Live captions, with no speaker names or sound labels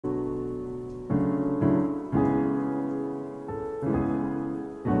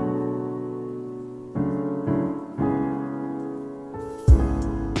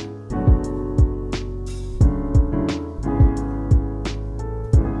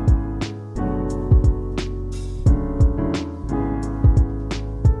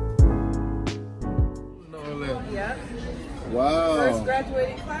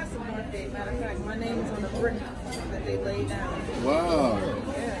graduating class of North Gate. Matter of fact, my name is on the brick that they laid down. Wow.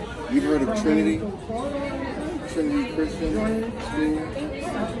 Yeah. You've heard of Trinity? Trinity Christian School?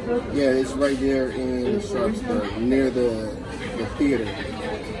 Yeah, it's right there in Sharpsburg, near the theater.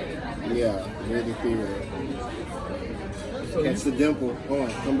 Yeah, near the theater. Catch the dimple. Hold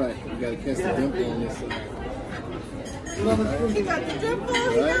on, come back. You gotta catch the dimple on this side. You got the dimple?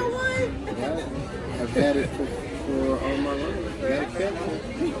 You got one? Right. I've had it for all my life. Gotta catch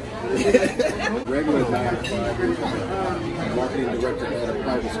it. Regular 9 to 5. Marketing director at a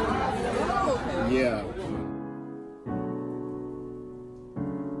private school. Oh, okay. Yeah.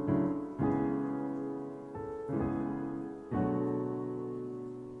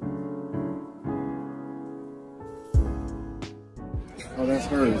 Oh, that's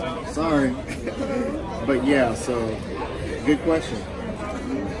hers. Sorry. But yeah, so good question.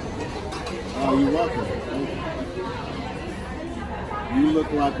 Oh, you're welcome. You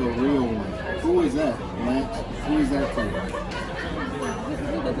look like a real one. Who is that, Matt? Who is that for?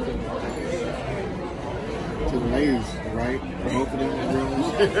 To the ladies, right? Both of them are real ones.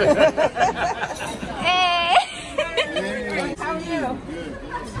 Hey! Hey. How are you? Good.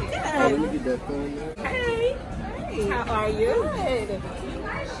 Oh, let me get that phone there. Hey. How are you? Good.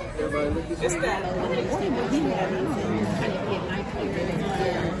 Everybody look at Just that.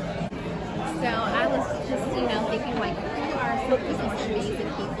 So I was just, thinking like, who are some of these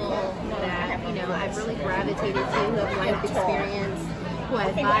amazing people that, I've really gravitated to, who have life experience, who I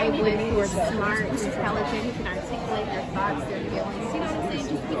vibe with, who are smart, intelligent, who can articulate their thoughts, their feelings. You know what I'm saying?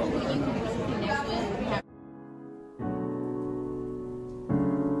 Just people who you can connect with.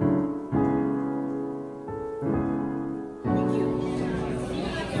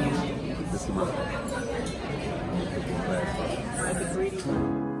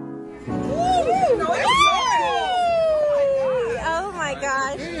 Oh my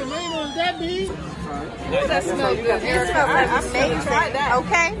gosh. That smells good. It smells amazing. Try that.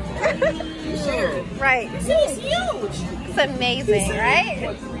 Okay? Share it. Right. It's huge. It's amazing,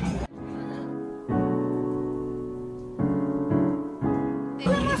 right?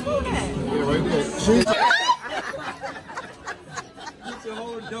 Get your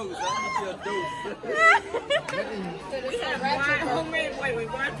whole dose. I'll get you a dose. We have wine, homemade. Wait,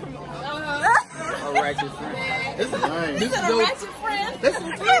 wine from. A ratchet friend. This is nice. This is a ratchet friend. This is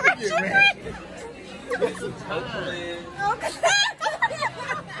what you get, man. This is Oakland.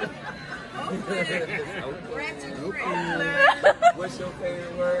 Ratchet friend. What's your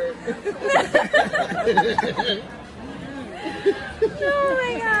favorite word? Oh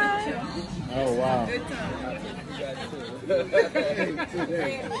my gosh. Oh, wow. Good time.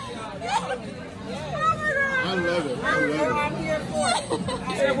 I love it. I love it. I'm here for it.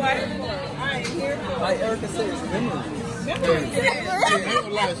 I said what? I am here for it. Like Erica said, it's memories.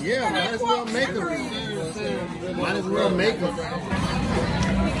 Yeah, might as well make them. Might as well make them.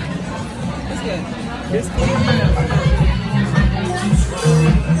 It's good. It's good.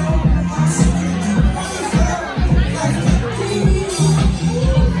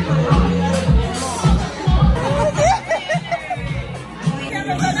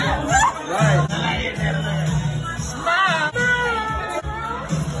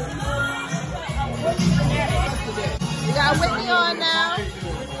 You got Whitney on now.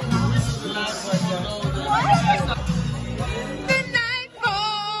 Midnight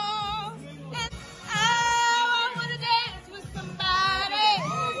falls, and I wanna dance with somebody.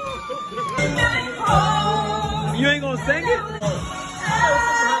 Midnight falls. You ain't gonna sing it?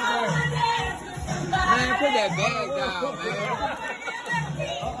 Man, put that bag down, man.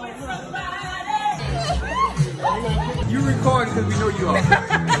 You recording because we know you are.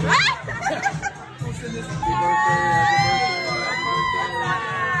 We'll send this happy birthday.